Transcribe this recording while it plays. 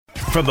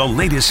for the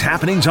latest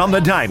happenings on the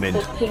diamond.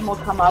 This team will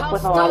come up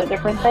with a lot of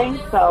different things.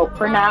 So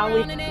for now,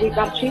 we've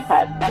got a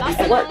cheesehead, and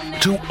it works.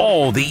 To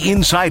all the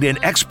insight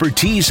and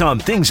expertise on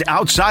things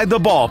outside the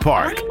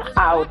ballpark. I'm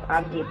out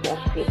on deep dish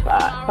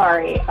pizza.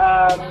 Sorry.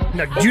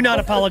 No, do not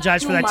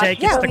apologize for that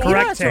take. It's the correct take. You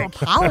don't have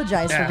to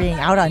apologize for being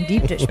out on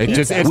deep dish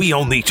pizza. We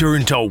only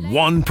turn to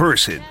one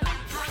person.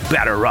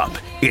 Batter up.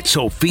 It's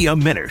Sophia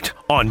Minnaert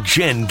on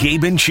Jen,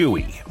 Gabe, and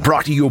Chewy.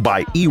 Brought to you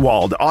by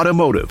Ewald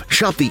Automotive.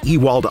 Shop the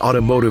Ewald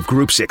Automotive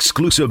Group's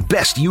exclusive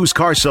best used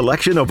car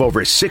selection of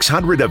over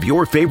 600 of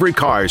your favorite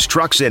cars,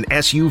 trucks, and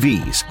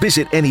SUVs.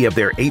 Visit any of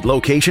their 8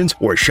 locations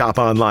or shop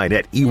online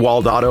at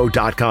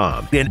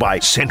ewaldauto.com. And by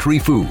Century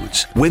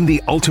Foods. Win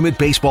the ultimate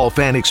baseball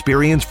fan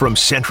experience from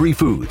Century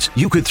Foods.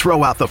 You could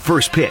throw out the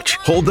first pitch,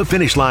 hold the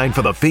finish line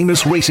for the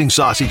famous racing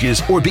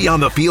sausages, or be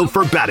on the field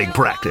for batting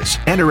practice.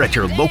 Enter at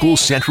your local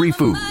Century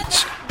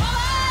Foods.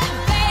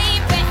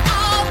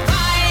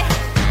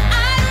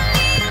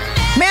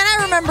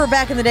 Remember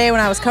back in the day when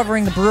I was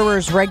covering the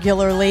Brewers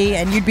regularly,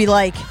 and you'd be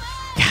like,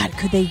 God,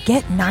 could they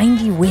get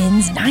 90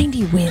 wins?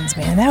 90 wins,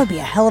 man. That would be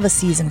a hell of a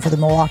season for the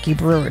Milwaukee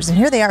Brewers. And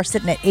here they are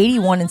sitting at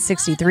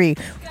 81-63.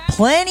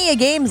 Plenty of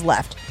games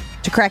left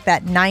to crack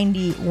that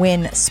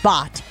 90-win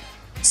spot.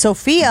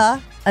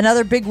 Sophia,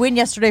 another big win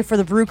yesterday for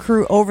the Brew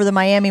Crew over the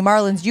Miami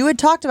Marlins. You had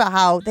talked about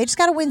how they just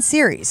got to win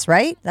series,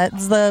 right?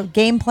 That's the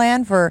game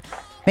plan for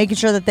making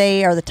sure that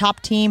they are the top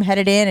team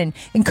headed in. And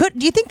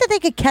do you think that they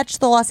could catch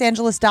the Los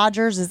Angeles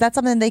Dodgers? Is that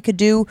something they could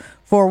do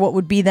for what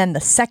would be then the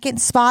second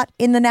spot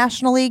in the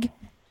National League?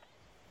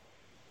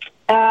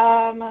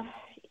 Yes,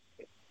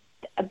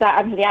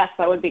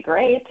 that would be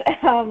great.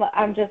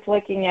 I'm just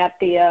looking at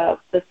the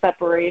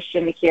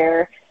separation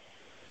here.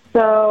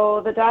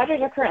 So the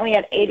Dodgers are currently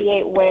at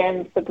 88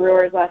 wins. The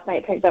Brewers last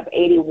night picked up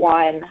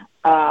 81.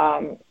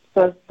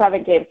 So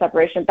 7-game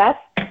separation. That's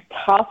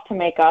tough to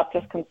make up,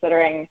 just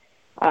considering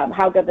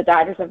how good the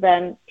Dodgers have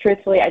been.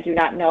 Truthfully, I do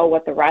not know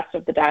what the rest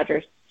of the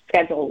Dodgers'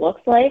 schedule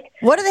looks like.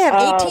 What do they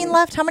have, 18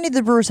 left? How many do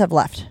the Brewers have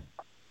left?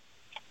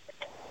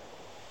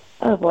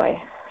 Oh, boy.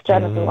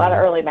 Jen, this is a lot of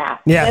early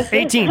math. Yeah,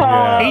 18.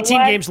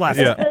 18 games left.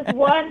 This is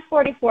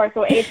 144,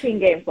 so 18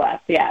 games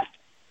left, yeah.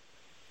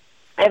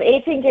 I have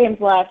 18 games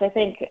left. I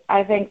think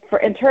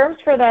in terms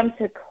for them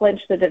to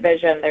clinch the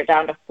division, they're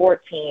down to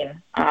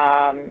 14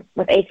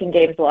 with 18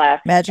 games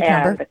left. Magic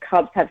and number. The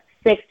Cubs have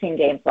 16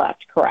 games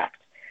left, correct.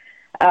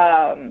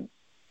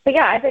 But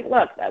yeah, I think,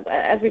 look,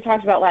 as we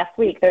talked about last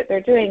week,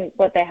 they're doing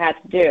what they had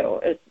to do.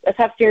 It's a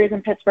tough series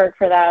in Pittsburgh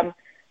for them.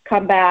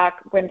 Come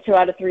back, win 2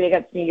 out of 3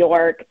 against New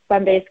York.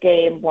 Sunday's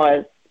game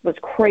was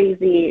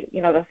crazy.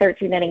 You know, the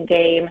 13-inning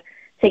game,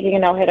 taking a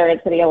no-hitter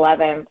into the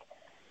 11th.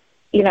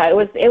 You know,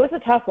 it was a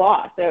tough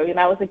loss. So, you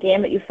know, that was a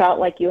game that you felt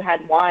like you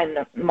had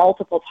won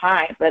multiple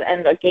times,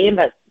 and a game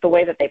that the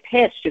way that they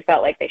pitched, you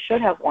felt like they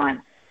should have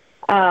won.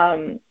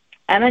 And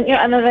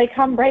then they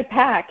come right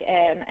back,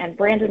 and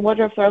Brandon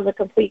Woodruff throws a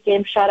complete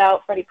game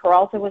shutout. Freddie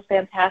Peralta was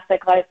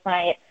fantastic last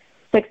night,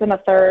 6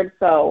 1/3.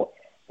 So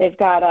they've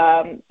got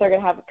they're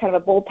going to have kind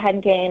of a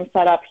bullpen game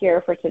set up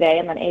here for today,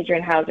 and then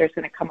Adrian Hauser is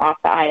going to come off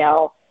the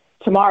IL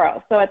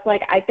tomorrow. So it's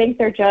like I think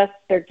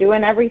they're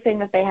doing everything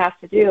that they have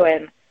to do,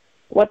 and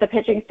what the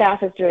pitching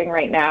staff is doing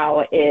right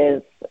now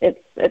is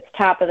it's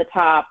top of the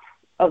top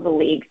of the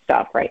league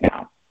stuff right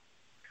now.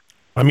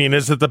 I mean,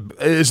 is it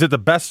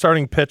the best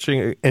starting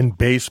pitching in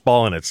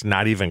baseball, and it's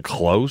not even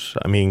close?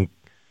 I mean,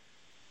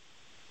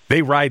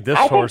 they ride this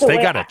horse. They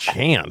got a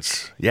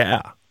chance.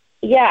 Yeah.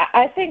 Yeah,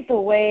 I think the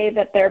way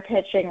that they're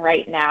pitching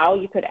right now,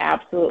 you could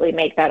absolutely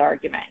make that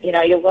argument. You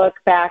know, you look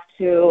back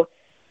to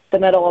the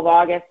middle of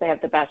August, they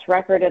have the best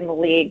record in the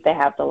league. They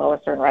have the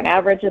lowest earned run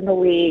average in the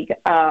league.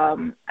 I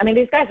mean,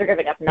 these guys are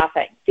giving up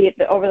nothing.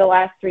 Over the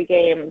last 3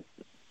 games,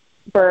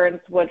 Burns,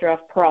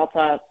 Woodruff,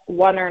 Peralta,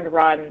 1 earned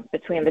run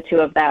between the 2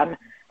 of them.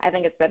 I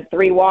think it's been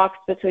 3 walks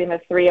between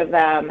the 3 of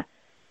them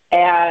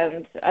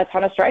and a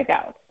ton of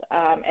strikeouts.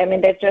 I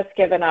mean, they've just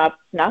given up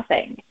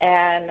nothing.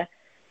 And,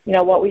 you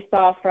know, what we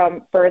saw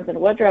from Burns and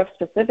Woodruff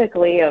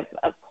specifically of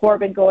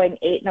Corbin going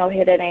 8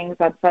 no-hit innings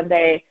on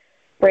Sunday,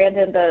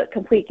 Brandon, the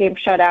complete game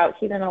shutout,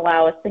 he didn't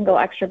allow a single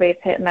extra base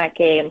hit in that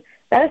game.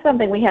 That is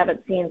something we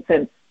haven't seen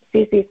since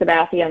CC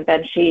Sabathia and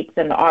Ben Sheets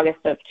in August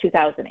of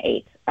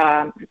 2008.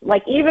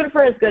 Like, even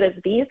for as good as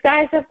these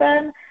guys have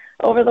been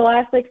over the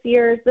last 6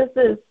 years, this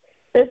is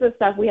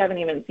stuff we haven't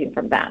even seen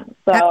from them.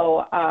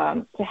 So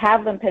to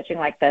have them pitching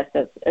like this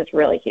is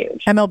really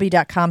huge.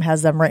 MLB.com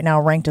has them right now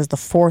ranked as the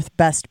 4th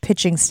best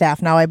pitching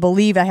staff. Now, I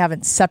believe I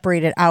haven't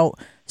separated out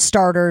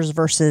starters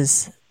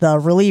versus the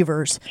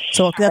relievers.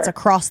 So that's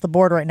across the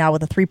board right now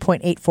with a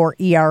 3.84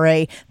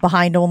 ERA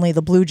behind only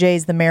the Blue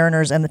Jays, the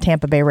Mariners, and the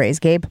Tampa Bay Rays.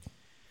 Gabe?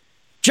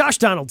 Josh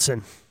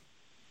Donaldson.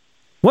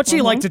 What's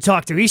he like to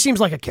talk to? He seems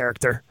like a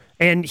character.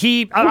 And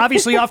he,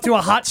 obviously off to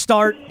a hot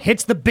start,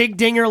 hits the big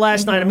dinger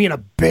last night. I mean, a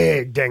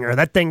big dinger.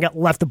 That thing got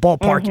left the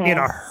ballpark in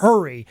a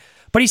hurry.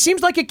 But he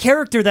seems like a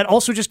character that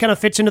also just kind of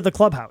fits into the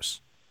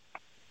clubhouse.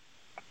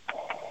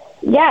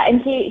 Yeah,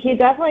 and he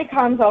definitely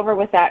comes over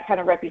with that kind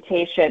of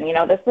reputation. You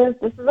know, this is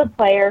a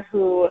player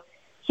who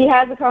he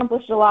has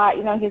accomplished a lot.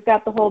 He's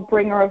got the whole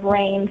bringer of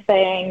rain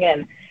thing,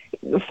 and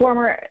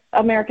former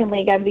American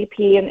League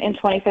MVP in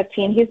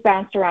 2015. He's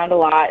bounced around a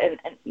lot, and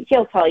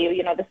he'll tell you,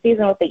 the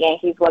season with the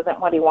Yankees wasn't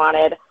what he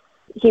wanted.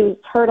 He was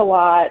hurt a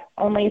lot,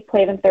 only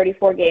played in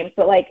 34 games.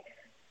 But,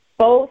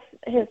 both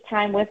his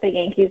time with the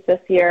Yankees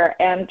this year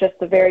and just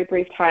the very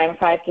brief time,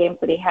 5 games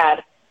that he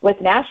had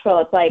with Nashville,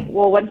 it's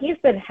when he's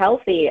been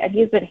healthy and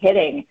he's been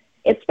hitting,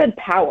 it's been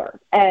power.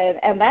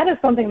 And that is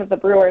something that the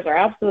Brewers are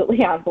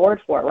absolutely on board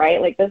for,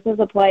 right? This is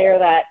a player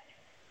that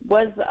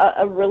was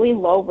a really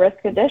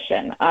low-risk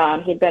addition.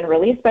 He'd been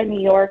released by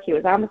New York. He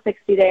was on the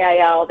 60-day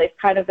IL. They've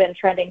kind of been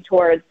trending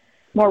towards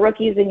more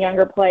rookies and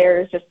younger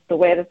players, just the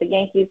way that the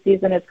Yankees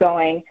season is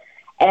going.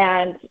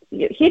 And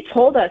he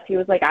told us, he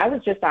was like, I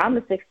was just on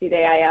the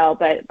 60-day IL,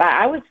 but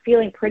I was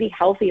feeling pretty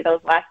healthy those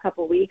last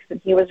couple of weeks,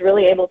 and he was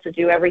really able to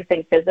do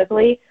everything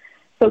physically.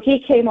 So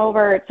he came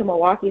over to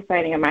Milwaukee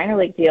signing a minor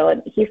league deal,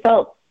 and he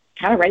felt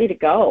kind of ready to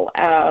go.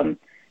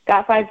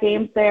 Got 5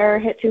 games there,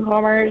 hit 2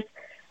 homers,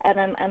 and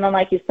then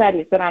like you said,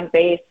 he's been on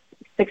base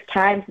 6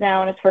 times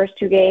now in his first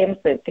 2 games.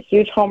 It's a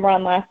huge home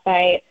run last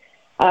night.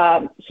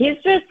 He's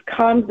just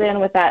comes in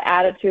with that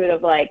attitude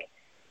of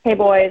hey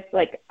boys,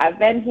 I've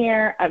been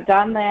here, I've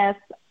done this.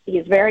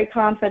 He's very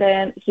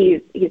confident.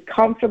 He's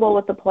comfortable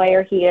with the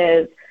player he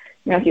is.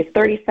 He's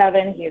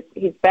 37.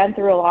 He's been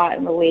through a lot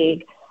in the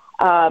league.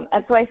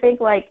 And so I think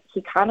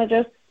he kind of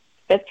just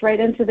fits right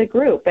into the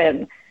group.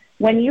 And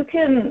when you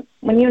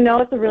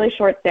know it's a really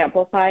short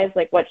sample size,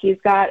 what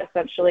he's got,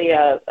 essentially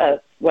a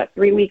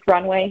 3-week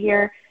runway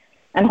here,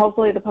 and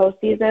hopefully the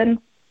postseason,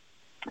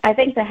 I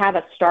think to have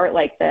a start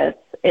like this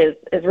is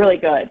really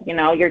good.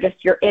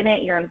 You're in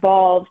it, you're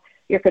involved,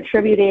 you're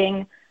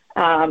contributing.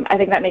 I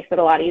think that makes it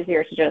a lot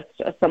easier to just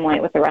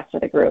assimilate with the rest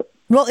of the group.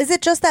 Well, is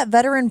it just that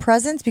veteran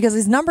presence? Because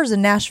his numbers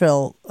in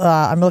Nashville,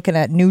 I'm looking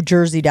at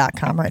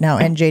NewJersey.com right now,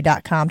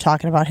 NJ.com,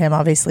 talking about him.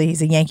 Obviously,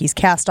 he's a Yankees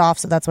cast-off,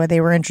 so that's why they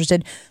were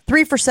interested.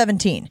 3 for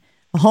 17,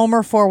 a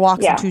homer, 4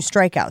 walks, and 2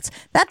 strikeouts.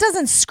 That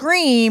doesn't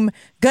scream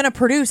going to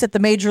produce at the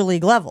major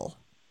league level.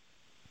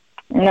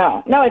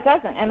 No, it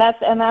doesn't, and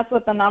that's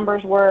what the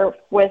numbers were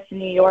with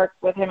New York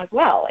with him as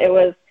well. It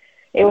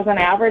was an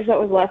average that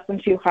was less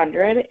than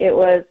 200. It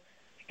was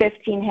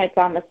 15 hits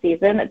on the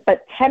season,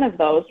 but 10 of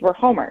those were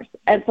homers.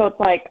 And so it's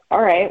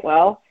all right,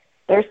 well,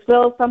 there's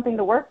still something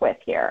to work with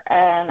here.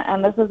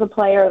 And this is a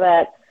player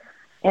that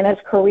in his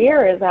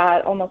career is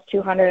at almost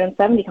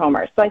 270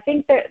 homers. So I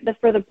think that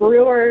for the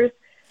Brewers,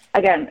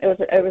 again,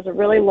 it was a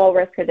really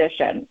low-risk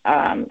addition.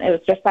 It was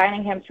just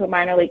signing him to a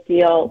minor league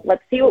deal.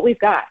 Let's see what we've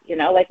got,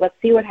 let's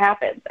see what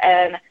happens.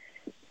 And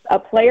a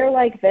player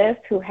like this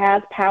who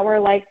has power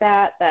like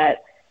that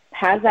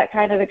has that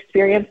kind of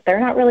experience, they're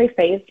not really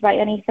fazed by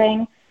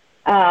anything.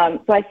 So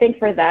I think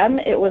for them,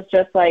 it was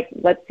just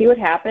let's see what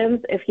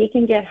happens. If he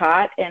can get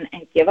hot and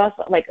give us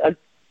the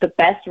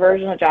best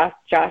version of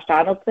Josh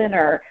Donaldson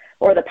or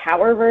the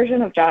power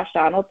version of Josh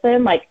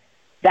Donaldson,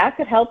 that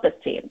could help this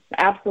team.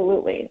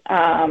 Absolutely.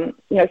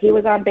 He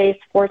was on base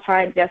 4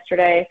 times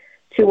yesterday,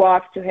 2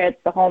 walks, 2 hits,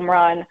 the home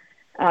run.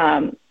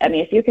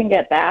 If you can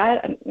get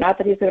that, not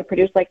that he's going to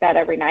produce like that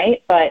every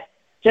night, but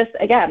just,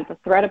 again, the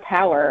threat of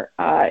power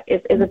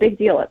is a big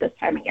deal at this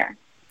time of year.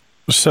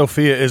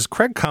 Sophia, is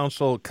Craig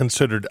Counsell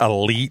considered an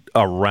elite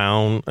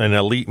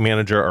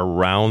manager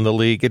around the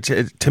league?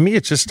 To me,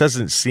 it just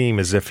doesn't seem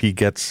as if he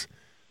gets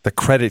the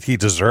credit he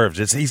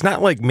deserves. He's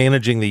not like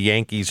managing the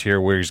Yankees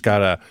here where he's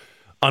got a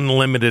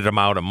unlimited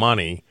amount of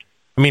money.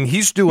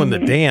 He's doing the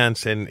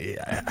dance, and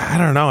I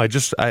don't know.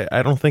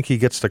 I don't think he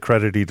gets the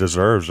credit he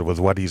deserves with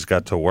what he's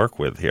got to work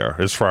with here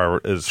as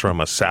far as from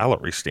a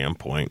salary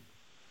standpoint.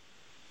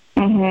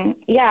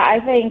 Mm-hmm. Yeah, I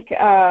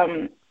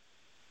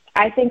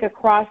think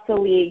across the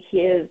league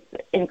he is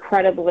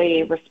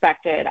incredibly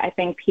respected. I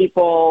think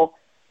people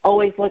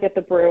always look at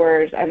the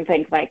Brewers and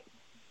think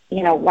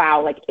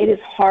wow, it is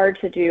hard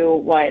to do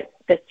what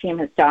this team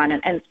has done,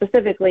 and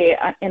specifically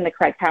in the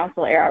Craig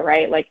Counsell era,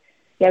 right?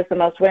 He has the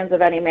most wins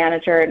of any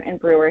manager in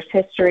Brewers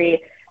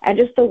history, and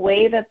just the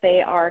way that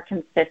they are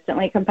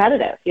consistently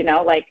competitive.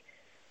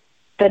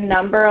 The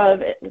number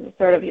of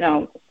sort of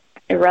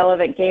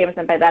irrelevant games,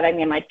 and by that I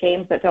mean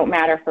games that don't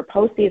matter for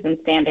postseason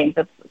standings.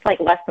 It's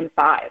less than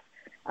 5,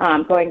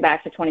 going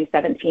back to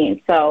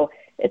 2017. So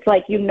it's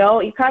you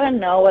kind of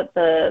know what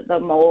the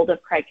mold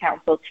of Craig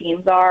Counsell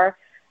teams are.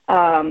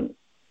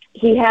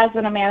 He has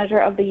been a manager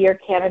of the year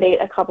candidate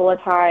a couple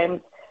of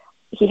times.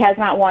 He has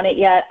not won it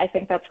yet. I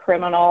think that's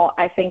criminal.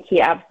 I think he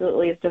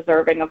absolutely is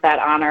deserving of that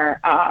honor.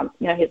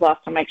 He's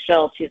lost to Mike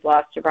Schultz. He's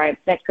lost to Brian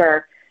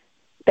Snitker.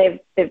 They've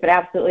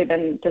absolutely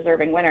been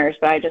deserving winners,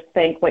 but I just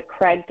think what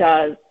Craig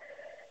does,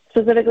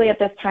 specifically at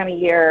this time of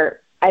year,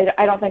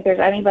 I don't think there's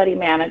anybody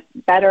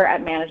better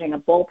at managing a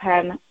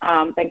bullpen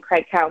than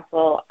Craig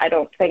Counsell. I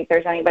don't think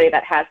there's anybody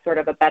that has sort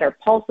of a better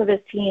pulse of his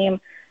team,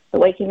 the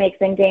way he makes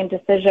in-game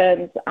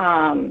decisions.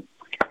 I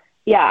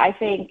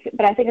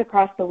think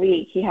across the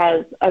league he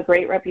has a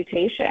great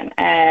reputation,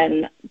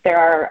 and there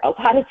are a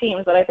lot of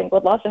teams that I think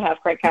would love to have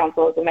Craig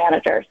Counsell as a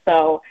manager.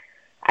 So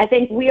I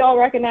think we all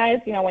recognize,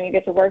 when you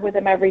get to work with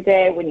him every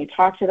day, when you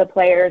talk to the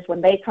players,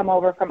 when they come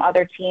over from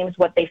other teams,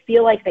 what they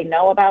feel like they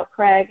know about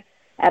Craig,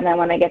 and then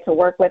when they get to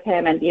work with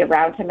him and be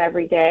around him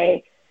every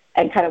day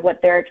and kind of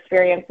what their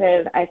experience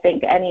is, I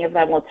think any of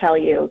them will tell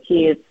you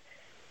he's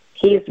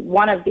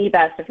one of the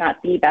best, if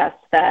not the best,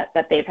 that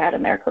they've had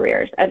in their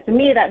careers. And to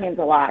me, that means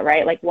a lot,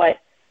 right? Like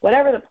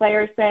whatever the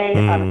players say,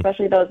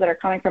 especially those that are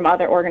coming from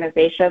other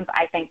organizations,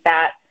 I think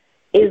that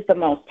is the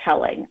most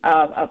telling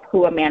of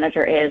who a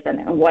manager is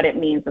and what it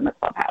means in the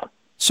clubhouse.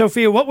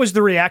 Sophia, what was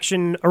the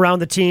reaction around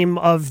the team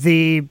of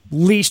the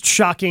least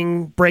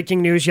shocking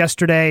breaking news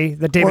yesterday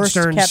that David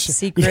Stearns kept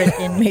secret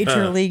in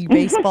Major League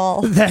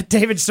Baseball? That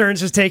David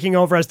Stearns is taking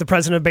over as the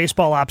president of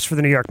baseball ops for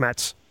the New York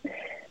Mets.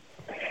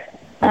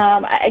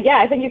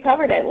 I think you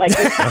covered it. Like,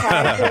 it's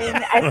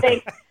surprising. I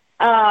think.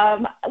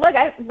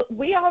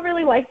 We all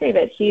really like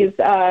David. He's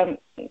a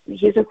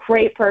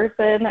great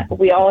person.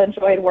 We all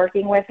enjoyed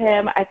working with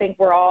him. I think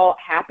we're all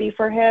happy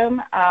for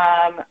him.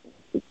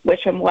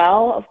 Wish him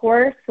well, of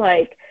course.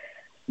 I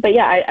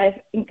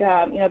think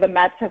the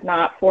Mets have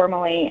not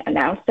formally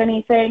announced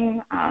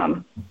anything.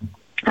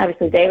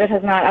 Obviously, David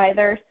has not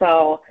either.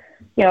 So,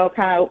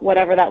 kind of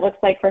whatever that looks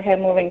like for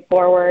him moving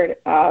forward.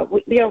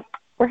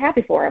 We're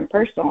happy for him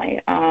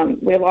personally.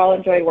 We've all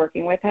enjoyed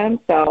working with him.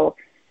 So.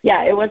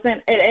 Yeah, it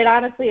wasn't. It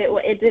honestly,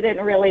 it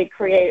didn't really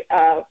create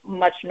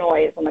much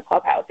noise in the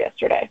clubhouse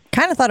yesterday.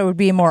 Kind of thought it would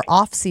be a more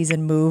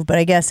off-season move, but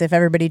I guess if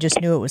everybody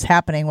just knew it was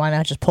happening, why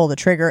not just pull the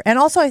trigger? And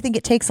also, I think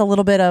it takes a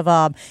little bit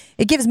of.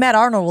 It gives Matt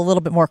Arnold a little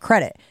bit more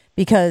credit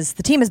because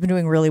the team has been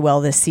doing really well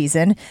this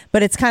season.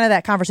 But it's kind of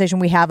that conversation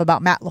we have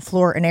about Matt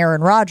LaFleur and Aaron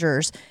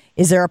Rodgers.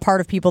 Is there a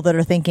part of people that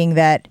are thinking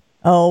that?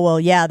 Oh, well,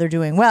 yeah, they're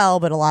doing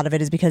well, but a lot of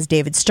it is because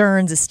David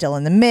Stearns is still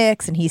in the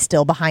mix and he's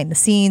still behind the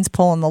scenes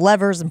pulling the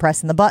levers and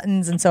pressing the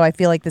buttons. And so I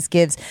feel like this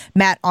gives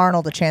Matt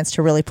Arnold a chance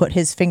to really put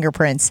his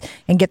fingerprints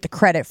and get the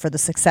credit for the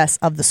success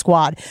of the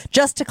squad.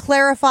 Just to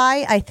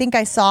clarify, I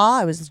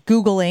was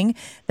Googling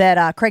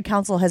that Craig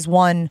Counsell has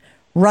won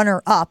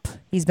runner-up.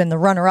 He's been the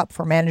runner-up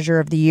for Manager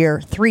of the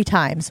Year 3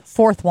 times,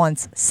 4th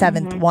once,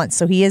 7th once.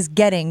 So he is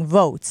getting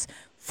votes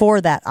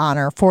for that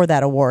honor, for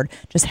that award,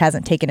 just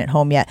hasn't taken it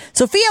home yet.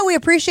 Sophia, we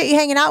appreciate you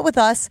hanging out with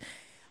us.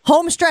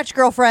 Home stretch,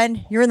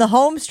 girlfriend. You're in the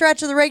home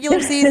stretch of the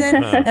regular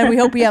season, and we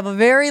hope you have a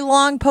very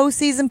long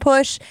postseason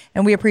push,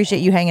 and we appreciate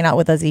you hanging out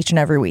with us each and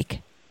every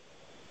week.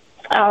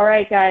 All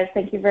right, guys.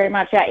 Thank you very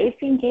much. Yeah,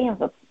 18 games.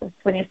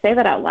 When you say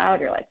that out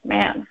loud, you're like,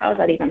 man, how is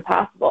that even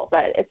possible?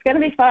 But it's going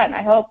to be fun.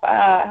 I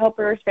hope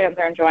Brewers fans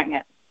are enjoying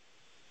it.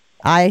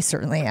 I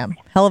certainly am.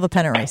 Hell of a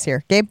pennant race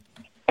here. Gabe?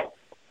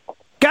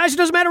 Guys, it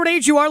doesn't matter what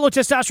age you are, low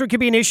testosterone can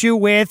be an issue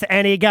with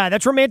any guy.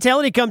 That's where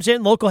Mentality comes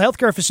in, local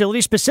healthcare facility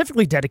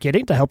specifically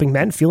dedicated to helping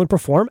men feel and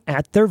perform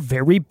at their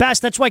very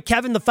best. That's why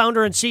Kevin, the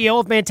founder and CEO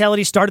of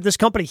Mentality, started this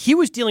company. He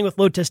was dealing with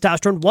low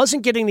testosterone,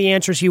 wasn't getting the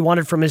answers he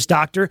wanted from his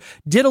doctor,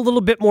 did a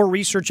little bit more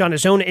research on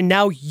his own, and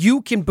now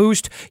you can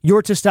boost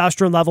your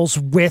testosterone levels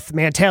with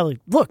Mentality.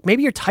 Look,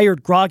 maybe you're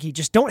tired, groggy,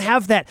 just don't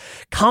have that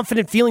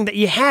confident feeling that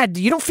you had.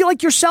 You don't feel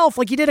like yourself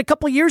like you did a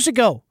couple years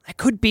ago. That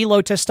could be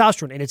low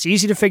testosterone, and it's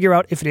easy to figure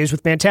out if it is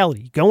with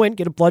Mentality. You go in,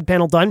 get a blood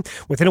panel done.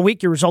 Within a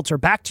week, your results are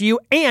back to you,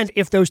 and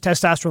if those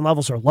testosterone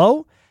levels are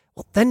low,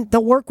 well, then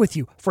they'll work with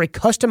you for a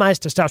customized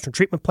testosterone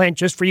treatment plan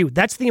just for you.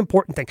 That's the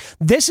important thing.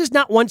 This is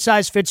not one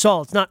size fits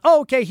all. It's not,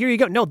 oh, okay, here you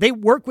go. No, they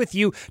work with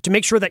you to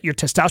make sure that your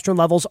testosterone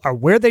levels are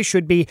where they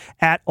should be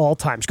at all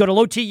times. Go to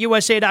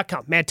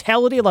lowtusa.com.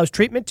 Mentality allows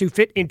treatment to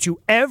fit into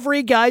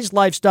every guy's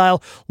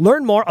lifestyle.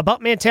 Learn more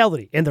about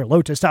Mentality and their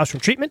low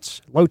testosterone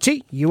treatments.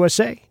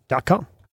 lowtusa.com.